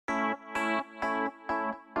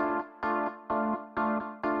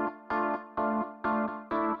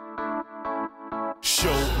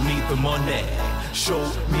Show me the money, show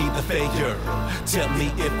me the figure. Tell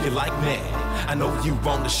me if you like me, I know you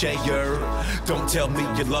wanna share. Don't tell me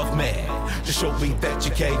you love me, just show me that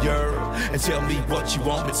you care. And tell me what you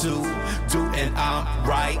want me to do, and I'm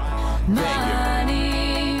right there.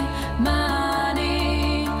 Money,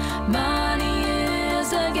 money, money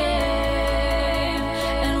is a game.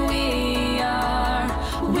 And we are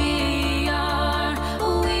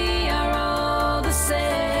all the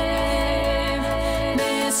same.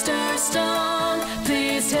 Mr. Stone,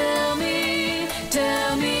 please tell me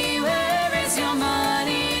where is your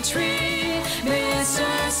money tree?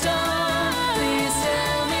 Mr. Stone, please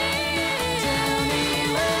tell me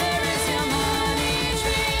where is your money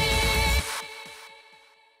tree?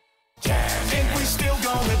 And we still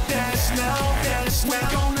gonna dance now, dance. We're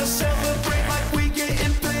gonna celebrate like we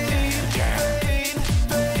getting paid, paid,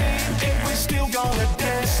 paid. And we still gonna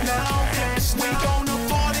dance now, dance. We gonna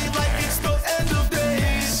party like it's the end of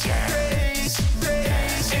days, days,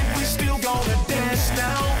 days. And we still gonna dance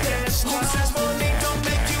now, dance. Who says money don't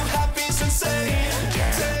make you happy? It's insane,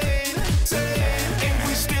 insane, insane. And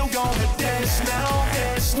we still gonna dance now,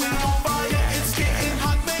 dance. We on fire, it's getting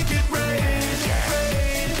hot, make it rain,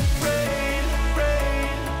 rain, rain,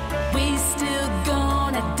 rain. We still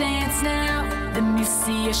gonna dance now. Let me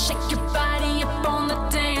see you shake your body up on the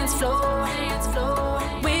dance floor.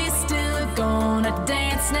 We still gonna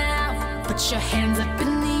dance now. Put your hands up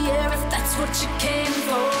in the air if that's what you came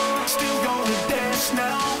for. Still gonna dance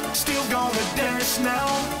now, still gonna dance now,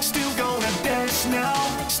 still gonna dance now,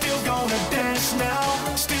 still gonna dance now,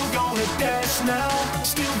 still gonna dance now,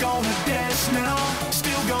 still gonna dance now,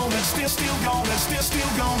 still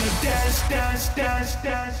gonna dance, dance, dance,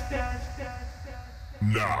 dance, dance, dance.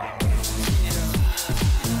 Now.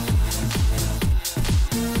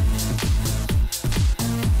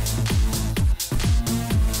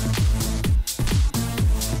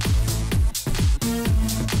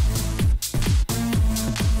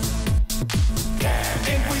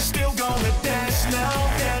 And we still gonna dance now,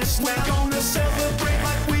 dance. We're gonna celebrate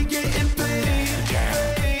like we getting paid,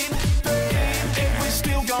 paid, paid. And we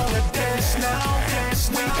still gonna dance now, dance.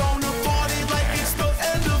 We gonna party like it's the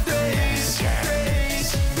end of days,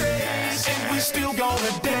 days, days. And we still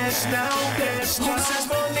gonna dance now, dance. Who says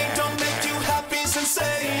money don't make you happy? It's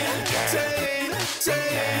insane, insane,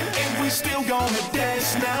 insane. And we still gonna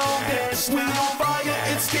dance now, dance. We on fire,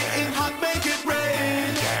 it's getting hot, make it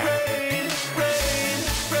rain, rain, rain,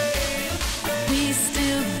 rain. We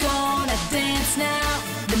still gonna dance now.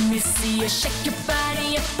 Let me see you shake your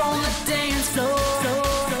body up on the dance floor.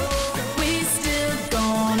 We still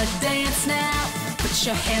gonna dance now. Put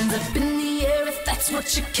your hands up in the air if that's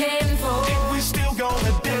what you came for. And we still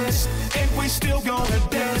gonna dance, and we still gonna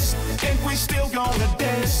dance, and we still gonna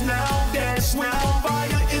dance now, dance. We're on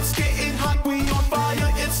fire, it's getting